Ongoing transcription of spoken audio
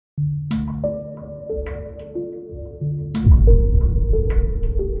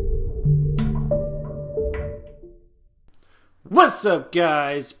What's up,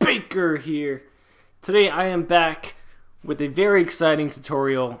 guys? Baker here. Today I am back with a very exciting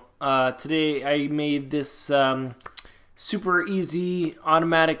tutorial. Today I made this super easy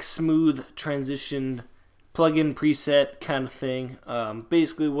automatic smooth transition plugin preset kind of thing.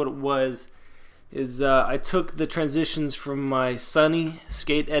 Basically what it was is I took the transitions from my Sunny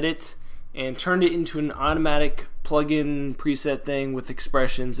skate edit and turned it into an automatic plugin preset thing with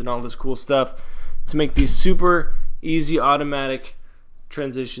expressions and all this cool stuff to make these super easy automatic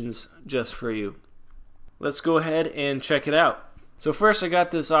transitions just for you. Let's go ahead and check it out. So first I got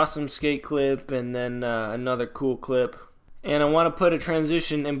this awesome skate clip and then another cool clip, and I want to put a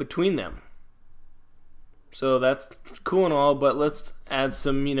transition in between them. So that's cool and all, but let's add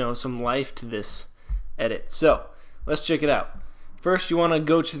some, some life to this edit. So let's check it out. First you want to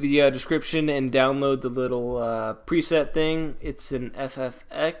go to the description and download the little preset thing. It's an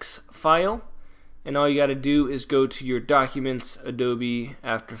FFX file. And all you got to do is go to your Documents, Adobe,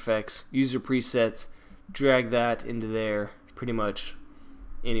 After Effects, User Presets, drag that into there pretty much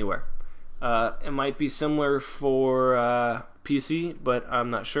anywhere. It might be similar for PC, but I'm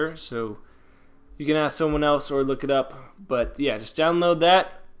not sure, so you can ask someone else or look it up. But yeah, just download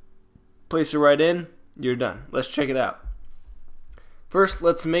that, place it right in, you're done. Let's check it out. First,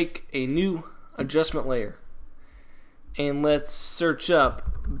 let's make a new adjustment layer. And let's search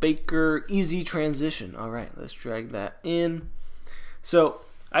up BakerEasyTransition. Alright, let's drag that in. So,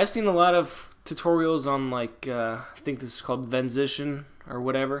 I've seen a lot of tutorials on I think this is called Venzition or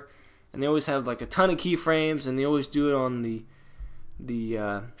whatever. And they always have like a ton of keyframes, and they always do it on the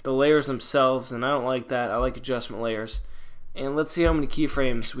layers themselves, and I don't like that. I like adjustment layers. And let's see how many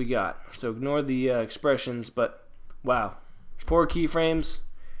keyframes we got. So ignore the expressions, but wow. 4 keyframes,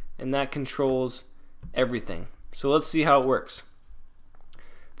 and that controls everything. So let's see how it works.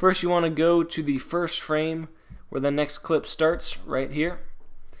 First you want to go to the first frame where the next clip starts, right here,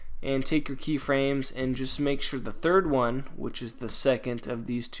 and take your keyframes and just make sure the third one, which is the second of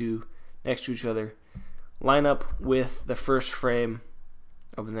these two next to each other, line up with the first frame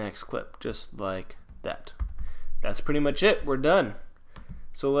of the next clip, just like that. That's pretty much it. We're done.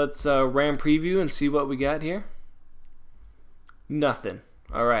 So let's RAM preview and see what we got here. Nothing.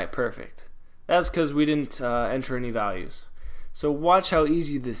 Alright, perfect. That's because we didn't enter any values. So watch how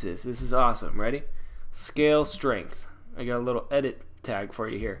easy this is. This is awesome. Ready? Scale strength. I got a little edit tag for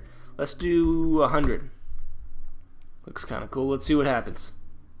you here. Let's do 100. Looks kind of cool. Let's see what happens.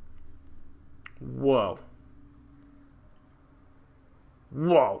 Whoa.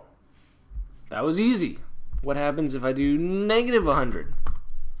 Whoa. That was easy. What happens if I do negative 100?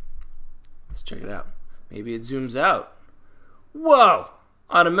 Let's check it out. Maybe it zooms out. Whoa.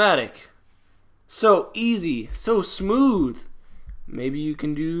 Automatic. So easy, so smooth. Maybe you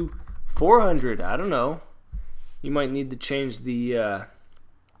can do 400. I don't know. You might need to change the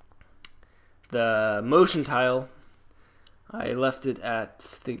motion tile. I left it at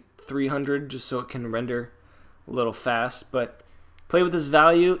I think 300 just so it can render a little fast. But play with this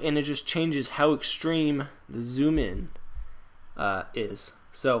value and it just changes how extreme the zoom in is.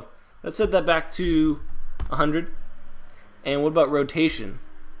 So let's set that back to 100. And what about rotation?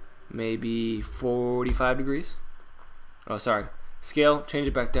 Maybe 45 degrees. Oh, sorry. Scale, change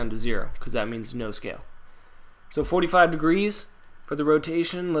it back down to 0 because that means no scale. So 45 degrees for the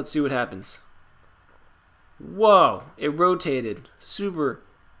rotation. Let's see what happens. Whoa, it rotated. Super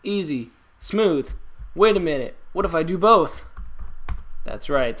easy, smooth. Wait a minute. What if I do both? That's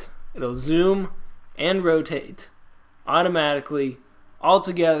right. It'll zoom and rotate automatically all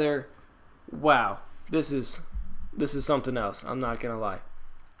together. Wow. This is something else. I'm not going to lie.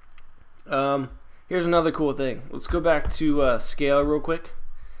 Here's another cool thing. Let's go back to scale real quick.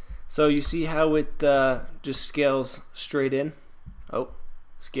 So you see how it just scales straight in? Oh,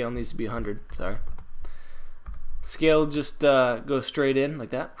 scale needs to be 100. Sorry. Scale just goes straight in like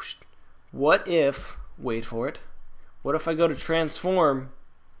that. What if, wait for it, what if I go to transform?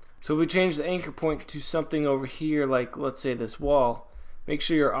 So if we change the anchor point to something over here, like let's say this wall, make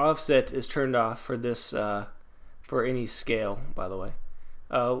sure your offset is turned off for this, for any scale, by the way.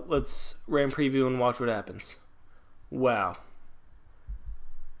 Let's RAM preview and watch what happens. Wow.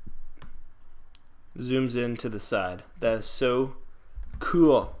 Zooms in to the side. That is so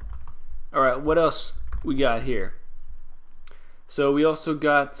cool. Alright, what else we got here? So we also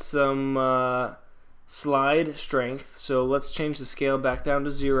got some slide strength. So let's change the scale back down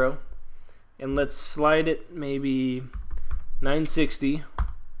to 0. And let's slide it maybe 960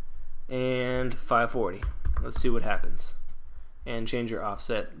 and 540. Let's see what happens. And change your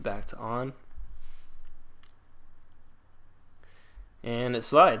offset back to on. And it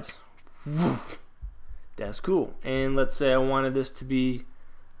slides. That's cool. And let's say I wanted this to be,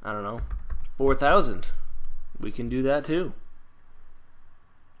 I don't know, 4,000. We can do that too.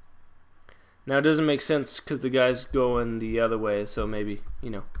 Now it doesn't make sense because the guy's going the other way, so maybe, you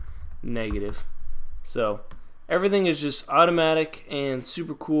know, negative. So everything is just automatic and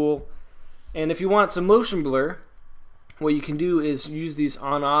super cool. And if you want some motion blur, what you can do is use these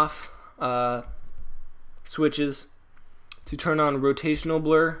on-off switches to turn on rotational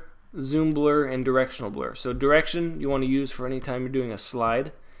blur, zoom blur, and directional blur. So direction you want to use for any time you're doing a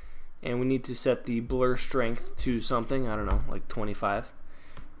slide, and we need to set the blur strength to something, I don't know, like 25.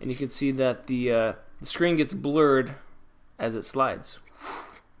 And you can see that the screen gets blurred as it slides.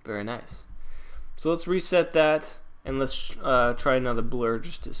 Very nice. So let's reset that, and let's try another blur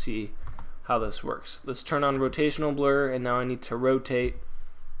just to see how this works. Let's turn on rotational blur, and now I need to rotate,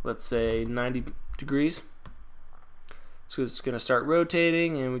 let's say 90 degrees. So it's going to start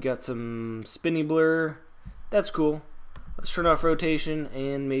rotating, and we got some spinny blur. That's cool. Let's turn off rotation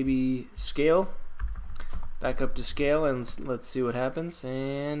and maybe scale. Back up to scale, and let's see what happens.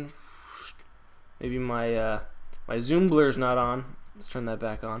 And maybe my zoom blur is not on. Let's turn that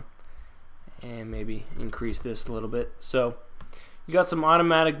back on, and maybe increase this a little bit. So you got some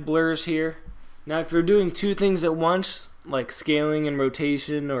automatic blurs here. Now if you're doing two things at once, like scaling and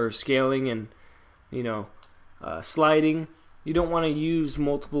rotation, or scaling and, you know, sliding, you don't want to use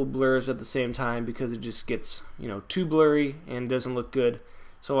multiple blurs at the same time because it just gets, you know, too blurry and doesn't look good.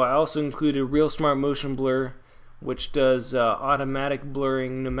 So I also included Real Smart Motion Blur, which does automatic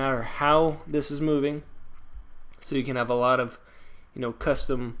blurring no matter how this is moving. So you can have a lot of, you know,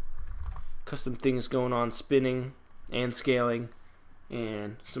 custom things going on, spinning and scaling,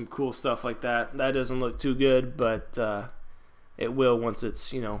 and some cool stuff like that. That doesn't look too good, but it will once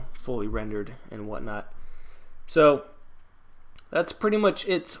it's, you know, fully rendered and whatnot. So that's pretty much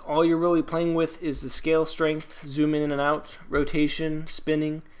it. All you're really playing with is the scale strength, zoom in and out, rotation,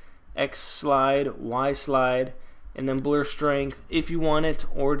 spinning, X slide, Y slide, and then blur strength if you want it,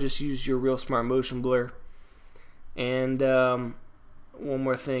 or just use your Real Smart Motion Blur. And one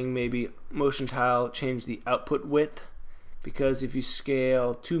more thing, maybe motion tile, change the output width, because if you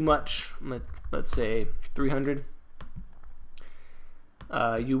scale too much, let's say 300,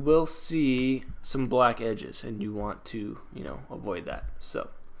 you will see some black edges, and you want to, you know, avoid that. So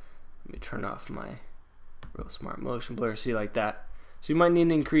let me turn off my Real Smart Motion Blur. See, like that. So you might need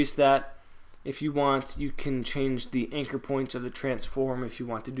to increase that. If you want, you can change the anchor point of the transform if you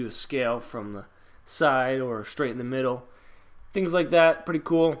want to do a scale from the side or straight in the middle. Things like that, pretty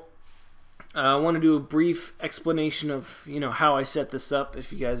cool. I want to do a brief explanation of, you know, how I set this up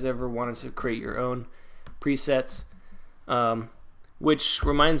if you guys ever wanted to create your own presets. Which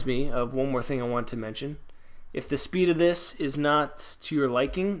reminds me of one more thing I want to mention. If the speed of this is not to your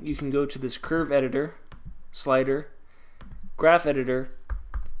liking, you can go to this curve editor, slider, graph editor,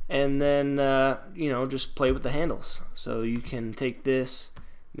 and then you know, just play with the handles. So you can take this,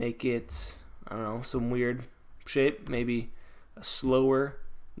 make it, I don't know, some weird shape, maybe a slower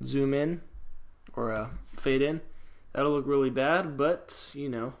zoom in or a fade in. That'll look really bad, but you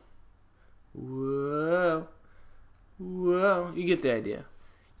know, whoa, you get the idea.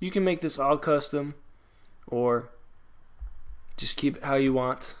 You can make this all custom, or just keep it how you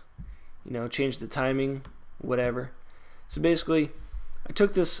want, you know, change the timing, whatever. So basically, I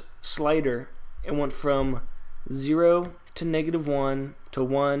took this slider and went from 0 to -1 to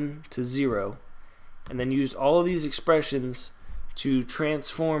 1 to 0, and then used all of these expressions to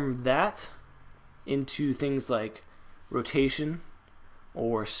transform that into things like rotation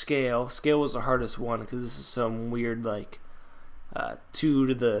or scale. Scale was the hardest one because this is some weird, like 2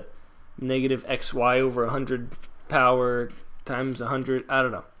 to the -xy over 100 power times 100. I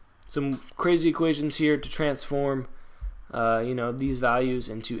don't know. Some crazy equations here to transform you know, these values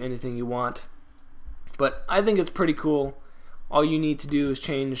into anything you want. But I think it's pretty cool. All you need to do is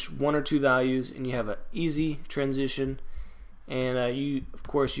change 1 or 2 values, and you have an easy transition. And you, of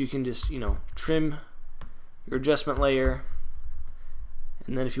course, you can just, you know, trim your adjustment layer,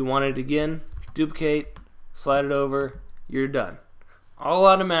 and then if you want it again, duplicate, slide it over, you're done. All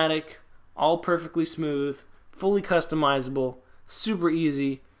automatic, all perfectly smooth, fully customizable, super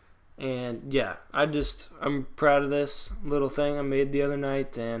easy. And yeah, I'm proud of this little thing I made the other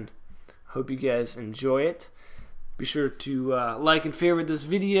night, and hope you guys enjoy it. Be sure to like and favorite this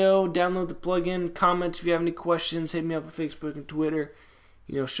video, download the plugin, comment if you have any questions, hit me up on Facebook and Twitter.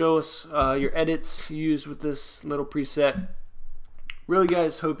 You know, show us your edits you used with this little preset. Really,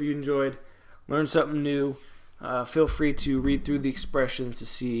 guys, hope you enjoyed, learned something new. Feel free to read through the expressions to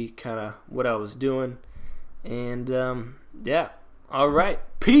see kind of what I was doing. And yeah, all right,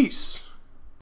 peace.